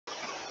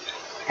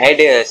Hey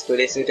there,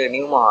 today's with a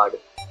new mod,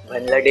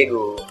 Vanilla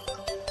Degu.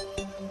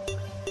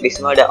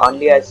 This mod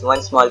only has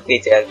one small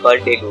creature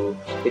called Degu,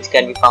 which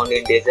can be found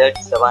in desert,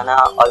 savanna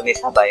or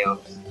mesa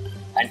biomes,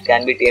 and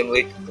can be tamed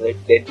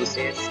with dead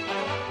bushes,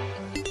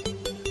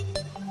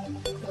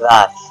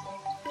 grass,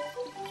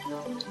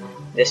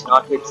 just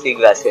not with sea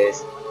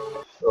grasses.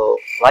 So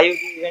why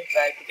would you even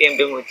try to tame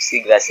them with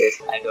sea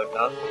grasses? I don't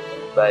know,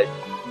 but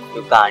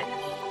you can't.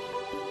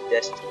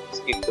 Just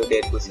stick to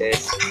dead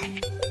bushes,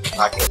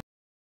 not it.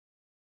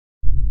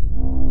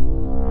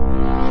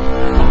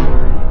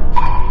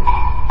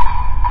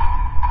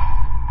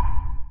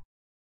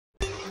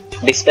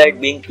 Despite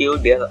being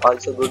cute, they are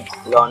also good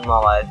lawn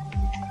mowers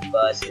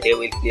because they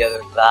will clear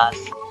grass,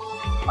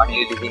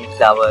 only leaving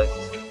flowers,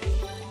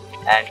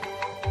 and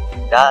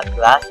the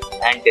grass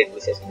and dead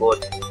bushes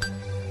both.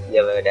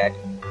 Clear that.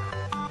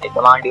 I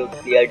command you to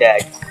clear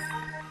that.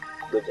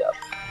 Good job.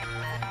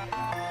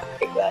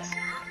 Take grass.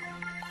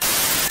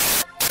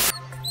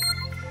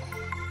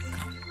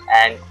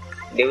 And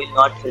they will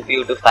not help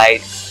you to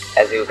fight,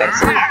 as you can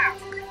see.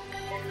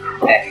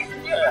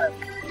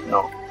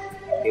 No,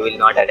 they will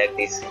not attack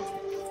this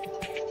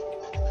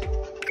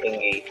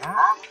thingy.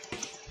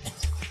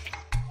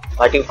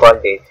 What you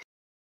called it?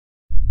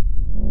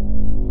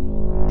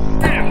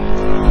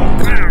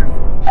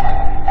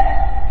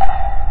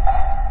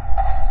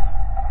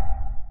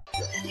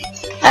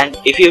 And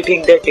if you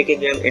think that taking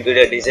them into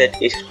the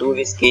desert is too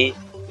risky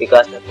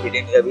because of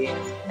hidden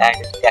ravines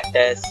and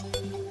cactus,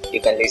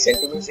 you can listen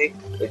to music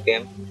with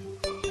them,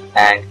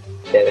 and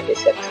there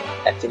is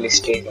actually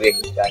stage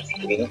breaking dance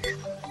doing.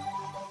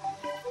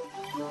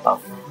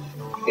 Oh,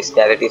 this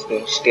carrot is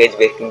doing stage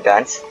breaking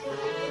dance.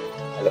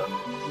 Hello.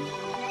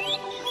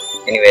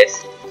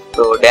 Anyways,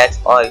 so that's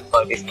all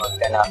for this mod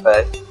can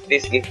offer.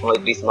 Please give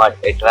this mod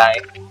a try.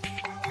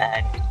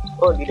 And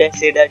oh, did I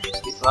say that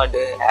this mod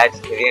adds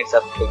variants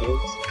of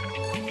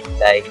DEGUS,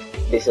 like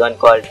this one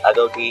called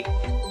Agouti,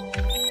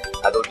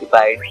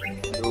 Agoutified,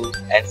 Blue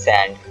and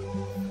Sand.